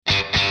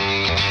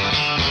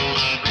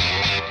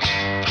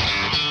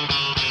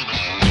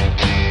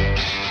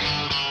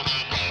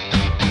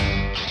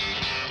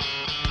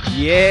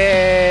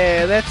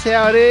Yeah, that's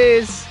how it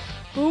is.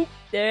 Boop.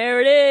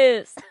 There it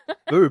is.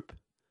 Boop.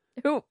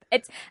 Hoop.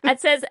 It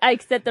says I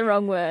said the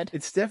wrong word.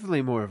 It's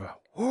definitely more of a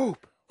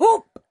whoop.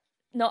 Hoop.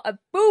 Not a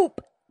boop.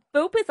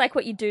 Boop is like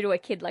what you do to a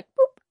kid, like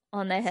boop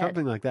on their head.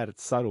 Something like that.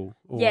 It's subtle.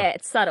 Or... Yeah,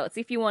 it's subtle. It's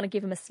if you want to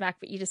give them a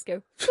smack, but you just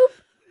go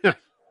boop.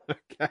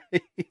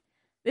 Okay.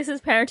 This is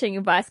parenting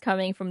advice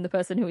coming from the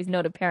person who is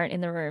not a parent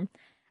in the room.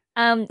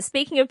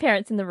 Speaking of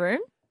parents in the room,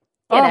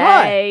 Oh, g'day.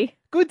 hi.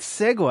 Good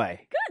segue.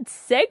 Good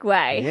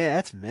segue. Yeah,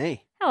 that's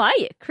me. How are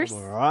you, Chris? I'm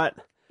all right.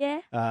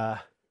 Yeah.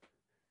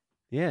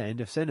 Yeah,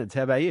 end of sentence.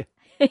 How about you?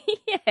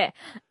 Yeah.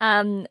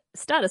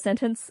 Start a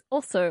sentence.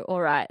 Also,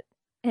 all right.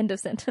 End of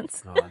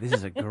sentence. Oh, this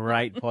is a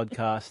great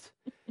podcast.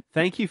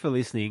 Thank you for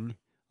listening.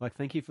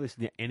 Thank you for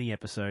listening to any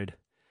episode.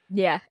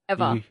 Yeah,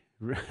 ever.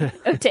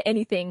 To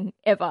anything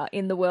ever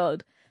in the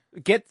world.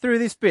 Get through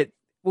this bit.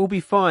 We'll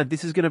be fine.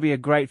 This is going to be a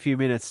great few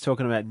minutes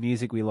talking about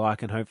music we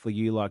like and hopefully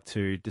you like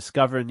too.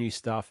 Discovering new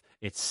stuff.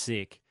 It's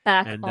sick.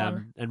 Back and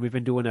on. And we've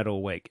been doing that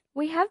all week.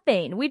 We have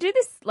been. We do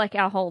this like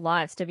our whole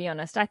lives, to be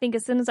honest. I think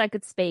as soon as I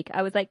could speak,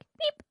 I was like,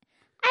 beep,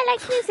 I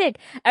like music.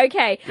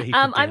 Okay,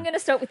 I'm going to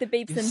start with the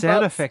beeps and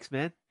sound bops. effects,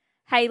 man.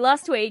 Hey,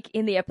 last week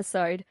in the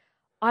episode,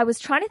 I was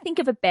trying to think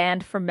of a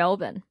band from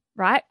Melbourne,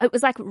 right? It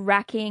was like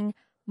racking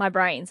my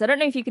brains. I don't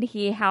know if you could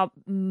hear how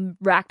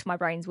racked my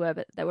brains were,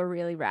 but they were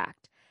really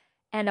racked.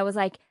 And I was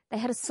like, they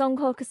had a song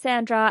called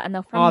Cassandra, and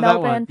they're from That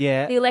Melbourne, one,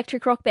 yeah. the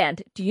electric rock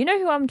band. Do you know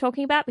who I'm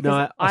talking about? Because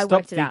No, I stopped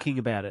worked it out. thinking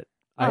about it.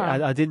 Oh.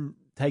 I didn't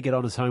take it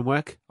on as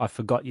homework. I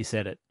forgot you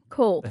said it.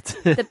 Cool.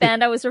 The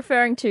band I was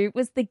referring to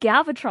was the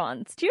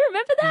Galvatrons. Do you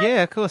remember that?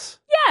 Yeah, of course.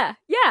 Yeah.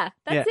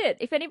 That's it.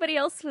 If anybody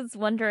else was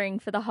wondering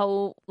for the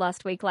whole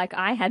last week, like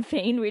I had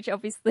been, which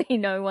obviously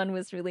no one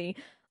was really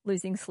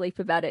losing sleep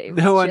about it.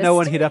 No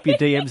one hit up your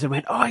DMs and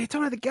went, "Oh, you're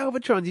talking about the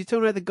Galvatrons. You're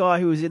talking about the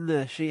guy who was in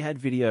the She Had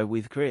video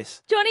with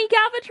Chris, Johnny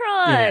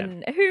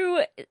Galvatron,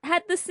 who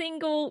had the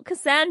single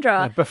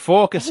Cassandra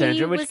before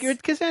Cassandra, He which was-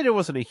 Cassandra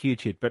wasn't a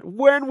huge hit, but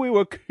when we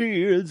were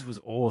kids was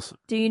awesome.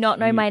 Do you not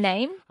know my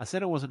name? I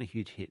said it wasn't a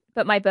huge hit.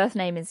 But my birth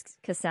name is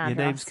Cassandra.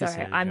 Your name's so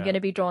Cassandra. I'm going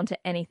to be drawn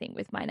to anything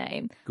with my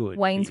name. Good.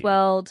 Wayne's for you.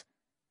 World,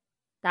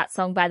 that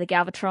song by the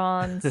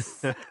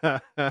Galvatrons,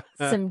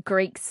 some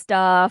Greek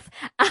stuff,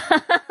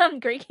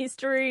 Greek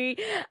history.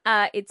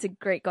 It's a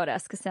Greek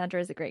goddess.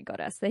 Cassandra is a Greek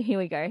goddess. So here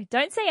we go.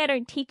 Don't say I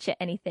don't teach you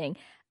anything.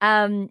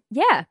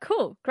 Yeah,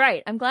 cool.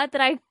 Great. I'm glad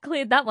that I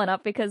cleared that one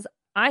up because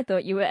I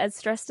thought you were as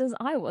stressed as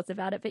I was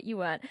about it, but you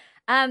weren't.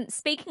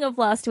 Speaking of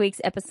last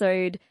week's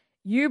episode,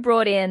 you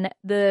brought in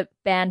the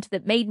band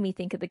that made me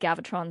think of the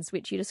Galvatrons,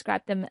 which you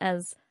described them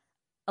as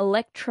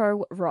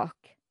electro rock,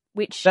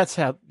 which That's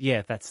how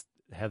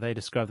they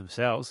describe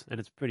themselves, and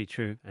it's pretty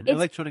true. An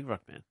electronic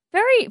rock band.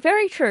 very,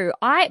 very true.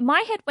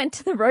 My head went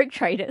to the Rogue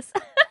Traders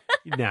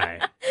No.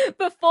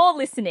 before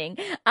listening.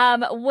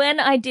 When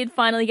I did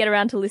finally get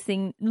around to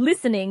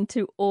listening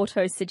to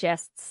Auto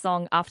Suggest's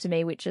song After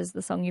Me, which is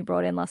the song you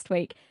brought in last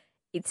week,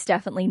 it's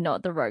definitely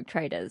not the Rogue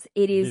Traders.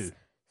 It is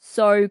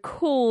so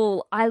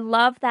cool. I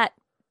love that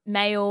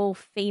male,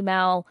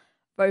 female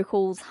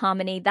vocals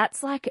harmony.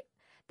 That's my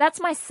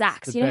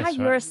sax. It's the You know best,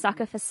 how you're right? a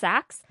sucker for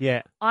sax?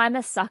 Yeah. I'm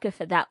a sucker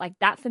for that. Like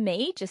that for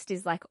me just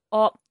is like,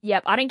 oh,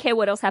 yep, I don't care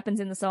what else happens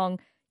in the song.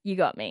 You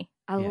got me.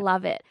 I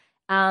love it.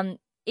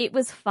 It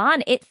was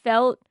fun. It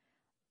felt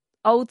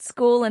old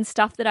school and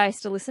stuff that I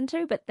used to listen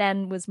to, but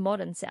then was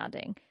modern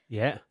sounding.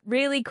 Yeah.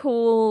 Really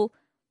cool.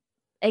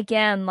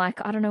 Again, like,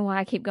 I don't know why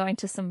I keep going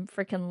to some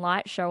freaking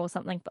light show or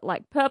something, but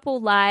like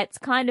purple lights,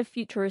 kind of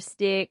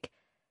futuristic,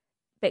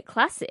 but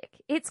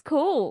classic. It's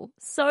cool.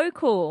 So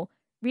cool.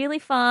 Really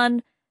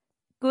fun.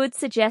 Good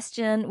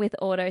suggestion with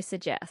Auto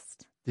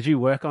Suggest. Did you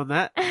work on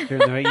that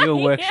during the week? You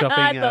were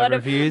workshopping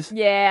reviews?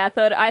 Yeah,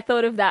 I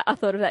thought of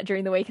that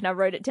during the week and I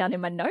wrote it down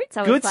in my notes.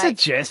 I was Good like,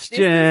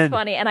 suggestion. This is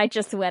funny. And I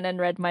just went and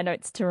read my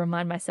notes to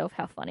remind myself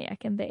how funny I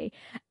can be.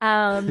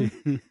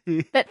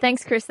 But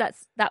thanks, Chris. That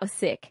was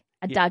sick.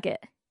 I dug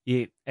it.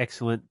 Yeah,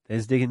 excellent.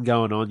 There's digging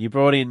going on. You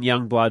brought in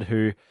Youngblood,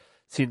 who,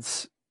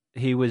 since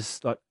he was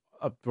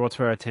brought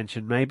to our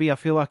attention, maybe I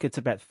feel like it's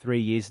about 3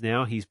 years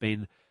now, he's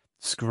been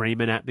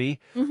screaming at me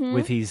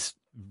with his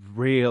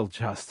real,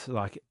 just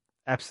like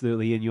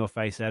absolutely in your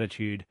face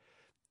attitude,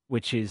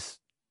 which is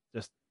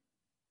just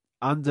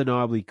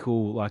undeniably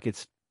cool.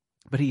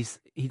 But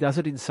he does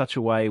it in such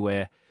a way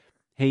where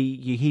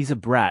he's a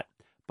brat,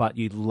 but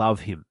you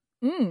love him.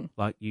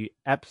 Like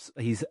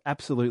he's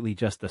absolutely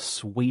just the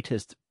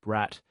sweetest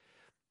brat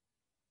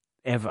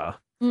ever.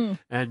 And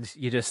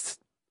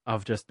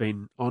I've just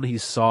been on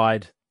his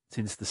side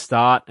since the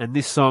start. And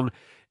this song,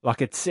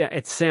 like it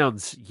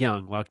sounds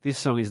young. Like this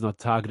song is not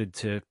targeted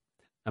to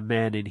a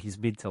man in his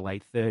mid to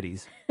late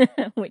 30s,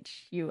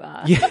 which you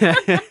are. Yeah,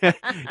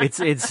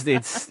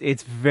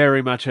 it's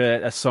very much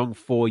a song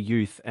for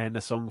youth and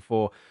a song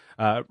for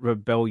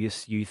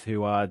rebellious youth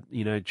who are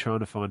trying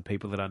to find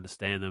people that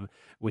understand them,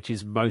 which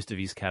is most of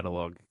his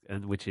catalogue,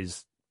 and which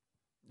is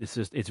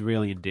it's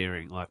really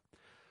endearing. Like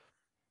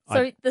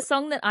So the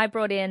song that I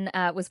brought in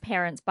was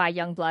 "Parents" by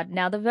Youngblood.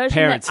 Now the version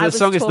Parents. that I The was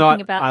song is talking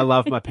not about, "I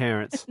Love My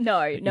Parents."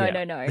 no.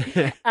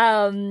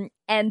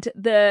 And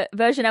the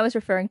version I was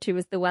referring to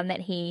was the one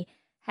that he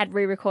had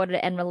re-recorded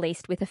and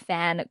released with a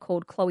fan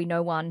called Chloe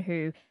No One,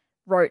 who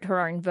wrote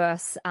her own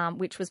verse,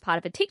 which was part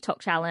of a TikTok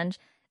challenge.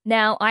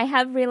 Now, I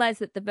have realized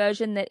that the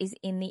version that is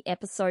in the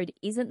episode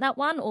isn't that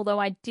one, although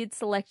I did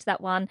select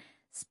that one.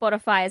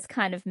 Spotify has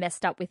kind of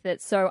messed up with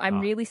it, so I'm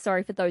really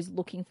sorry for those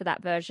looking for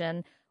that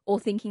version or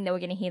thinking they were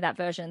going to hear that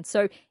version.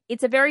 So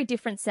it's a very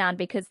different sound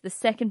because the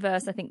second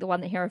verse, I think the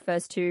one that he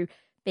refers to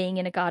being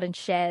in a garden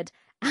shed,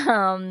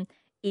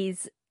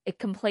 is a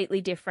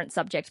completely different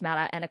subject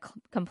matter and a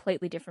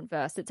completely different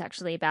verse. It's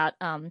actually about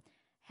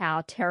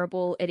how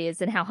terrible it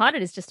is and how hard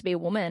it is just to be a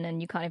woman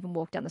and you can't even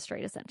walk down the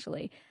street,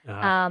 essentially.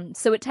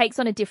 So it takes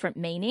on a different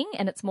meaning,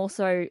 and it's more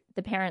so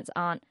the parents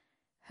aren't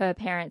her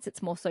parents.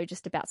 It's more so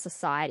just about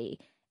society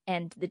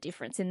and the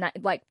difference in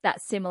that, like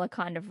that similar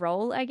kind of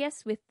role, I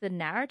guess, with the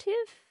narrative.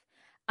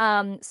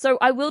 So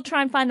I will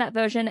try and find that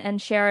version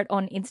and share it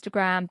on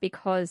Instagram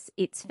because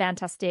it's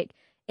fantastic.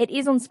 It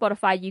is on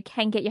Spotify. You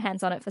can get your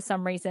hands on it for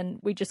some reason.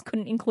 We just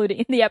couldn't include it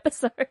in the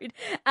episode.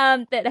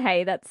 But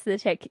hey, that's the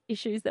tech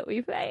issues that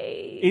we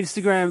face.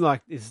 Instagram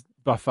is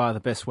by far the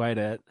best way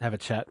to have a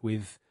chat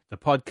with the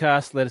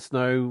podcast. Let us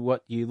know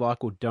what you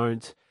like or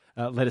don't.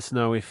 Let us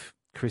know if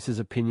Chris's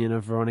opinion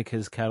of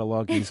Veronica's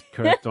catalogue is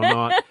correct or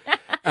not.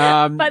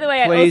 By the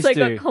way, I also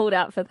got called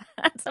out for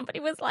that. Somebody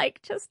was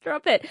like, just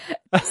drop it.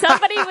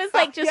 Somebody was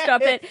like, just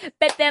drop it.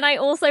 But then I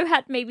also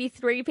had maybe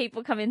 3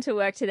 people come into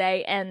work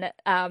today and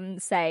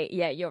say,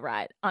 yeah, you're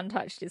right.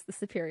 Untouched is the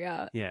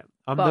superior. Yeah.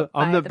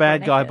 I'm the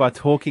bad guy by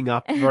talking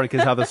up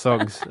Veronica's other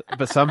songs.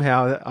 But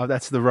somehow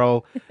that's the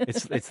role.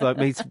 It's like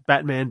me, it's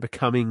Batman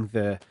becoming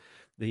the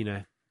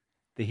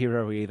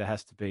hero he either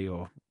has to be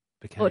or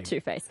became. Or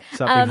Two-Face.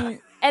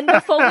 And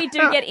before we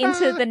do get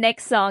into the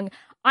next song,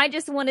 I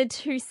just wanted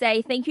to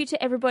say thank you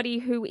to everybody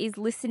who is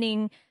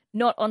listening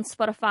not on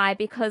Spotify,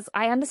 because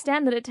I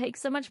understand that it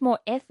takes so much more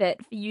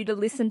effort for you to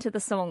listen to the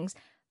songs.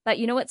 But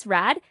you know what's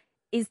rad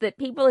is that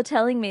people are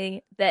telling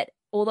me that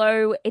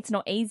although it's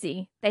not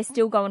easy, they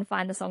still go and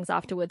find the songs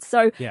afterwards.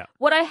 So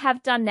what I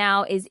have done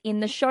now is in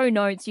the show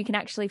notes, you can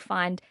actually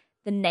find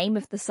the name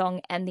of the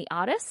song and the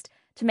artist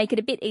to make it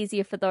a bit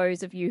easier for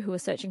those of you who are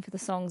searching for the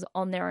songs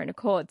on their own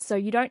accord. So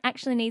you don't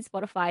actually need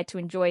Spotify to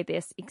enjoy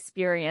this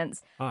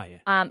experience. Oh,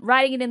 yeah.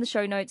 Writing it in the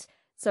show notes.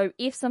 So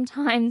if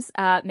sometimes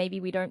maybe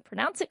we don't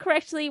pronounce it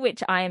correctly,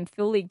 which I am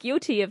fully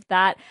guilty of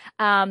that,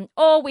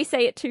 or we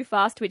say it too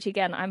fast, which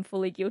again, I'm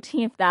fully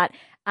guilty of that,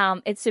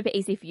 it's super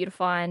easy for you to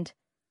find.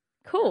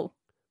 Cool.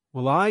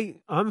 Well,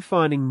 I'm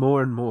finding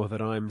more and more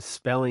that I'm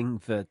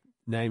spelling the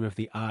name of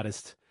the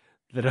artist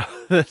that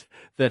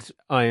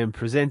I am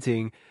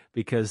presenting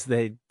because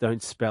they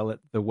don't spell it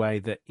the way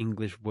the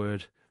English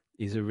word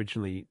is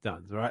originally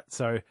done, right?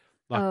 So,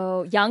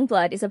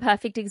 Youngblood is a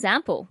perfect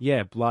example.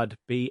 Yeah, blood,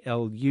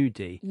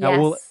 B-L-U-D. Yes.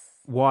 Well,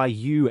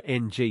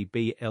 Y-U-N-G,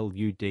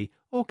 B-L-U-D,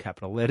 all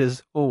capital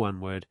letters, all one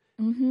word.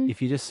 Mm-hmm.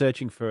 If you're just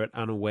searching for it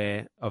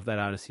unaware of that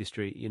artist's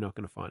history, you're not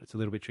going to find it. It's a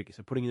little bit tricky.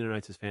 So putting it in the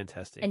notes is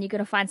fantastic. And you're going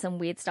to find some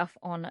weird stuff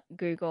on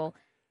Google.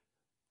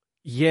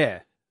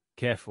 Yeah,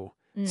 careful.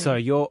 So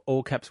you're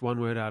all caps one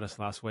word artist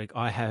last week.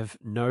 I have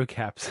no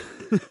caps.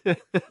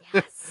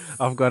 Yes.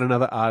 I've got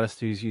another artist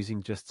who's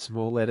using just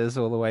small letters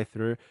all the way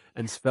through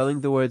and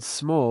spelling the word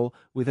small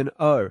with an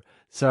O.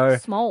 So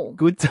small.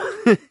 Good.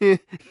 They're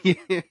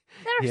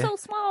so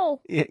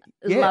small. Yeah.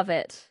 Love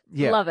it.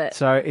 Yeah. Love it.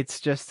 So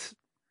it's just,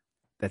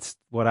 that's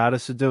what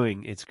artists are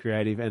doing. It's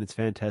creative and it's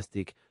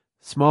fantastic.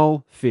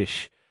 Small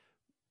fish.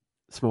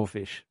 Small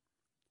fish.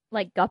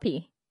 Like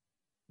Guppy.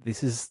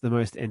 This is the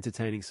most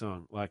entertaining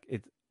song. Like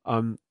it.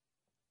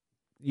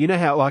 You know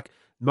how like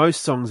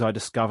most songs I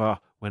discover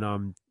when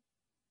I'm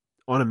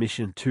on a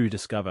mission to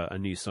discover a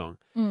new song,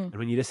 and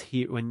when you just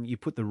when you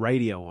put the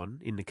radio on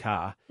in the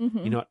car,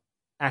 you're not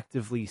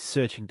actively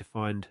searching to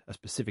find a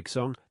specific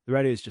song. The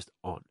radio is just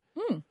on.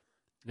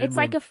 It's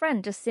like a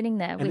friend just sitting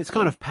there, and it's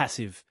kind of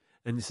passive,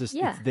 and it's just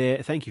it's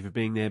there. Thank you for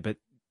being there, but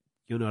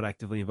you're not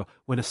actively involved.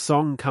 When a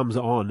song comes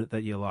on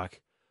that you're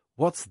like,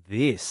 "What's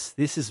this?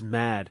 This is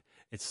mad."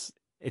 It's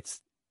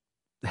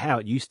how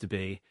it used to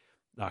be.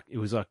 Like it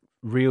was like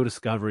real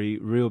discovery,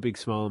 real big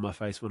smile on my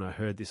face when I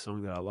heard this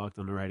song that I liked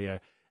on the radio,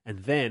 and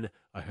then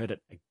I heard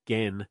it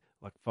again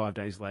like 5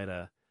 days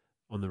later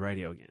on the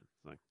radio again.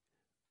 Like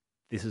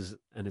this is,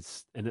 and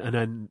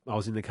then I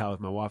was in the car with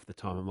my wife at the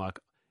time. I'm like,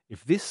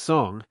 if this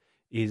song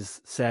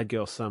is Sad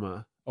Girl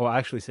Summer, or I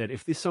actually said,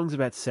 if this song's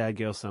about sad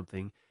girl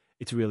something,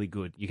 it's really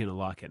good. You're gonna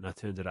like it. And I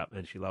turned it up,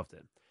 and she loved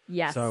it.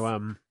 Yes.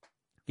 So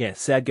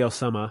Sad Girl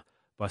Summer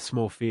by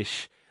Small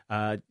Fish.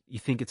 You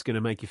think it's going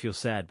to make you feel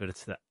sad, but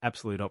it's the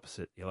absolute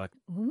opposite. You're like,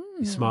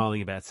 you're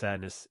smiling about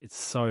sadness. It's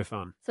so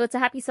fun. So it's a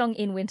happy song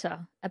in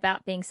winter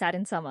about being sad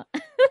in summer.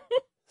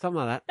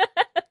 Something like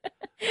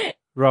that.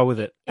 Roll with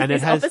it. And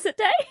it has opposite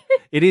day?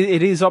 It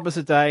is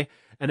opposite day,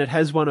 and it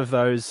has one of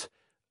those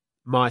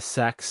my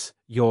sax,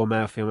 your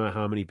male female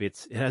harmony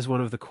bits. It has one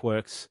of the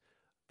quirks,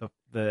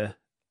 the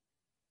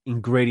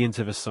ingredients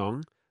of a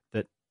song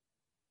that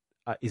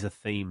is a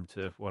theme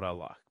to what I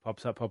like.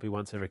 Pops up probably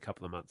once every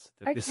couple of months.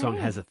 That This song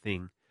Okay. has a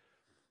thing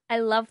I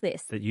love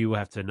this. that you will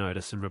have to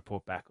notice and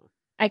report back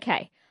on.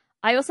 Okay.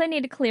 I also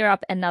need to clear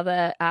up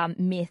another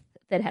myth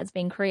that has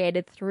been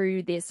created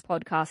through this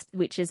podcast,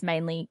 which is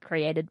mainly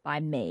created by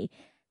me,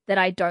 that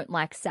I don't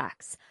like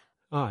sax.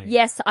 Oh, yeah.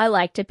 Yes, I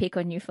like to pick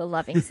on you for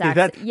loving sax.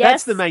 That's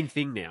yes, the main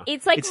thing now.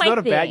 It's like it's my not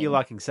about thing. you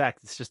liking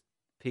sax. It's just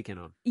picking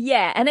on.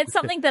 Yeah, and it's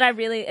something that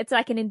it's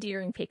like an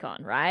endearing pick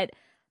on, right?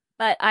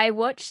 But I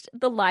watched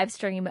the live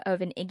stream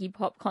of an Iggy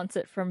Pop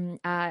concert from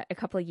a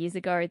couple of years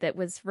ago that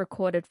was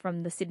recorded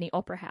from the Sydney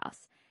Opera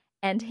House.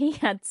 And he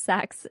had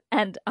sax,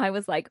 and I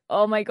was like,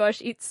 oh my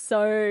gosh, it's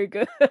so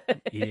good.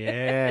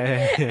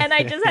 Yeah. And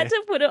I just had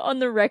to put it on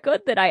the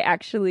record that I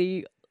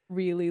actually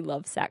really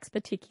love sax,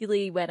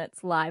 particularly when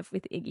it's live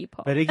with Iggy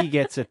Pop. But Iggy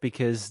gets it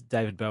because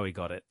David Bowie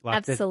got it.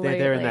 Like they're in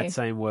Absolutely. that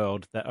same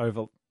world, that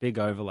big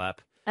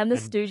overlap. And the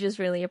Stooges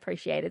really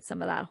appreciated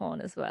some of that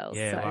horn as well.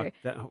 Yeah, so. like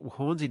that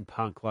horns in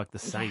punk, like the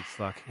Saints,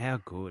 like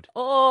how good.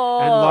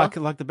 Oh,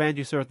 And like the band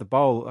you saw at the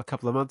Bowl a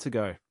couple of months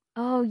ago.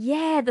 oh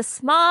yeah, the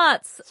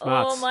Smarts.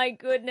 Smarts. Oh my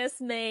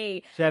goodness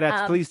me. Shout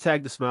outs, please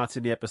tag the Smarts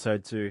in the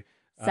episode too.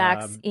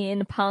 Sax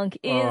in punk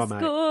is mate,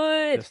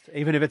 good.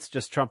 even if it's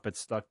just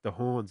trumpets, like the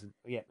horns.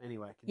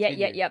 Anyway.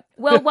 Continue. Yeah.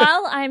 Well,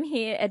 while I'm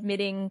here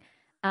admitting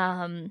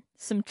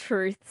some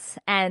truths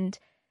and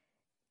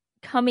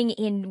coming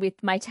in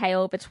with my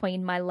tail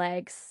between my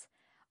legs,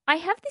 I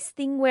have this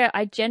thing where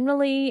I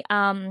generally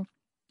I'm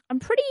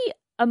pretty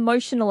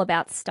emotional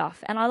about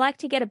stuff, and I like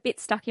to get a bit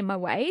stuck in my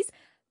ways,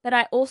 but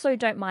I also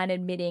don't mind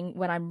admitting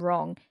when I'm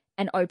wrong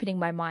and opening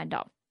my mind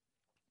up.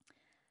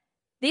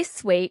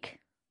 This week,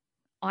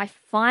 I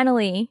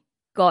finally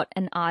got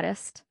an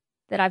artist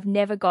that I've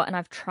never got and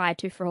I've tried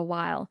to for a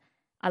while.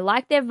 I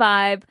like their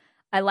vibe.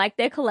 I like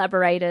their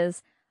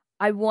collaborators.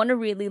 I want to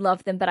really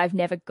love them, but I've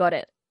never got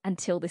it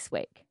until this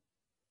week.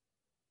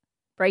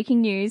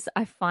 Breaking news,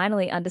 I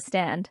finally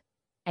understand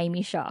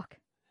Amy Shark.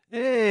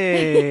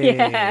 Hey.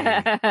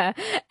 Yeah.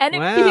 And it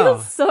Wow.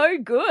 feels so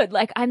good.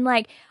 Like, I'm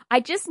like,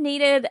 I just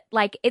needed,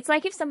 like, it's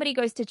like if somebody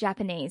goes to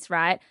Japanese,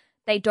 right?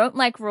 They don't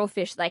like raw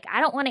fish. Like, I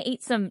don't want to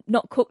eat some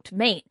not cooked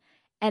meat.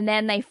 And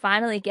then they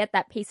finally get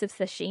that piece of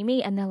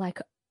sashimi and they're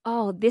like,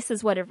 oh, this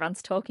is what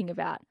everyone's talking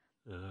about.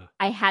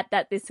 I had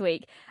that this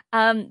week.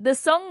 The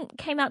song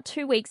came out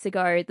 2 weeks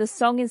ago. The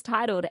song is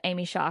titled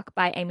Amy Shark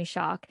by Amy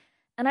Shark.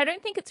 And I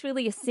don't think it's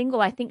really a single.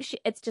 I think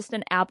it's just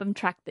an album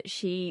track that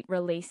she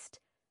released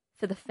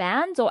for the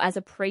fans or as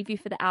a preview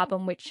for the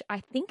album, which I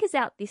think is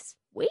out this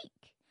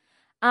week.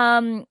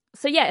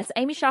 So yeah, it's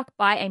Amy Shark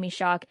by Amy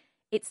Shark.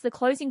 It's the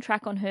closing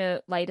track on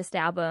her latest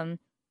album.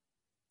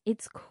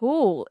 It's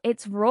cool.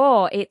 It's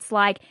raw. It's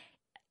like,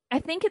 I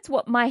think it's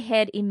what my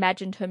head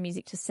imagined her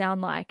music to sound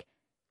like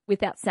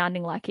without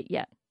sounding like it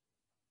yet.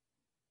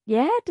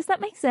 Yeah, does that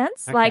make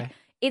sense? Okay. Like,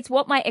 it's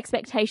what my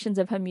expectations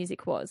of her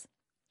music was.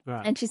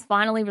 Right. And she's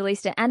finally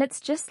released it. And it's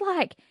just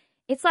like,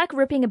 it's like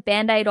ripping a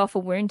Band-Aid off a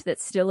wound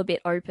that's still a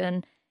bit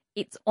open.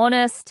 It's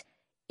honest,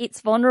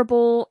 it's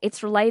vulnerable,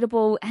 it's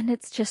relatable, and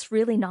it's just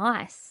really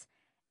nice.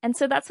 And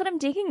so that's what I'm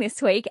digging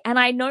this week. And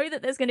I know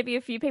that there's going to be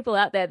a few people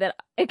out there that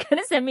are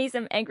going to send me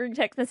some angry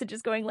text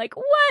messages going like,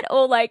 what?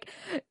 Or like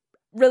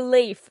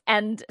relief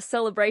and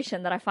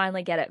celebration that I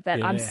finally get it. But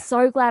Yeah. I'm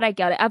so glad I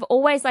got it.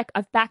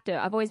 I've backed her.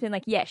 I've always been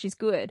like, yeah, she's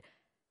good.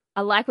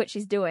 I like what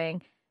she's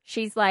doing.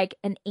 She's like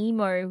an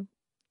emo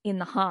in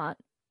the heart.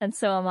 And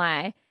so am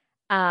I.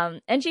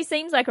 And she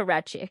seems like a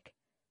rad chick.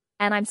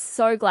 And I'm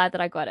so glad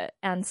that I got it.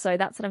 And so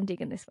that's what I'm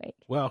digging this week.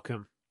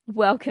 Welcome.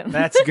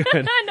 That's good.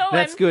 I know.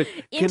 That's I'm good.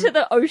 into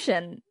the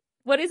ocean.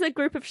 What is a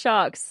group of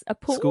sharks? A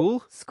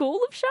pool? School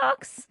of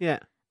sharks? Yeah.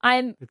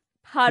 I'm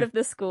part of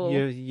the school.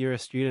 You're a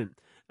student,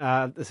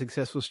 a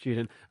successful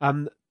student.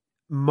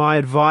 My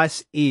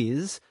advice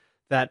is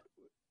that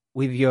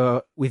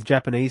with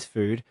Japanese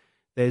food,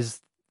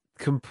 there's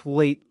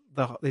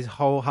this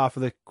whole half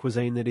of the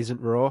cuisine that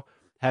isn't raw.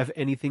 Have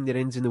anything that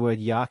ends in the word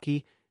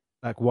yaki,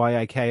 like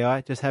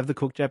Y-A-K-I. Just have the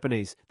cooked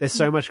Japanese. There's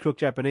so much cooked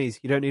Japanese.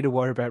 You don't need to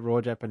worry about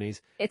raw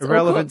Japanese. It's all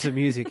irrelevant cooked. to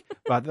music,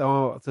 but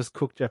just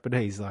cooked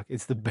Japanese. Like,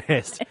 it's the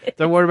best.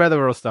 Don't worry about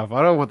the raw stuff.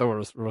 I don't want the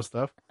raw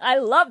stuff. I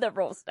love the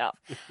raw stuff.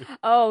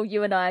 Oh,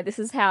 you and I, this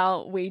is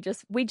how we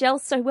gel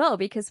so well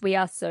because we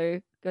are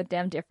so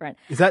goddamn different.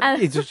 Is that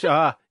it's just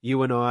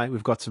you and I?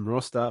 We've got some raw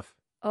stuff.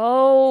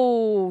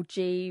 Oh,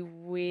 gee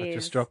whiz. I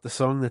just dropped the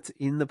song that's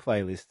in the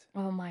playlist.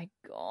 Oh my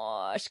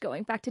gosh.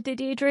 Going back to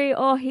Deirdre.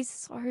 Oh, he's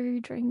so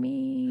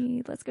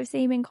dreamy. Let's go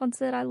see him in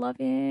concert. I love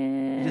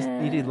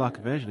him. You did like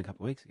a version a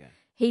couple of weeks ago.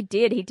 He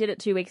did. He did it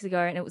 2 weeks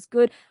ago and it was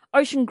good.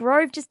 Ocean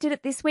Grove just did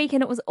it this week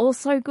and it was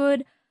also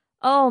good.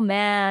 Oh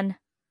man.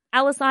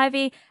 Alice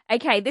Ivy.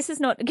 Okay, this is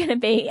not going to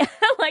be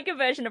like a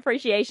version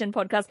appreciation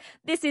podcast.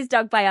 This is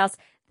Doug by Us.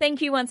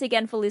 Thank you once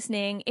again for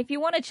listening. If you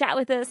want to chat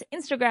with us,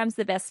 Instagram's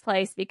the best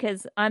place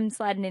because I'm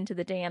sliding into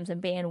the DMs and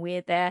being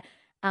weird there.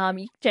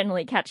 You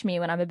generally catch me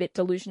when I'm a bit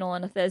delusional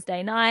on a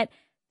Thursday night.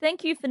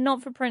 Thank you for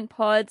Not For Print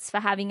Pods for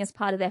having us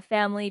part of their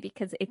family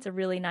because it's a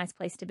really nice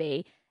place to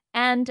be.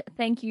 And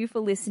thank you for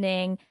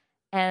listening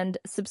and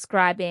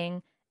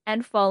subscribing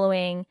and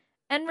following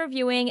and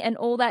reviewing and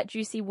all that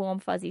juicy, warm,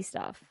 fuzzy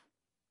stuff.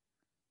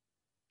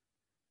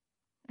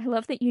 I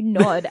love that you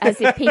nod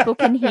as if people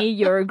can hear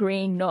your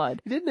agreeing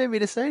nod. You didn't need me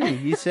to say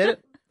anything. You said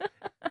it.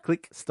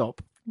 Click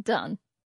stop. Done.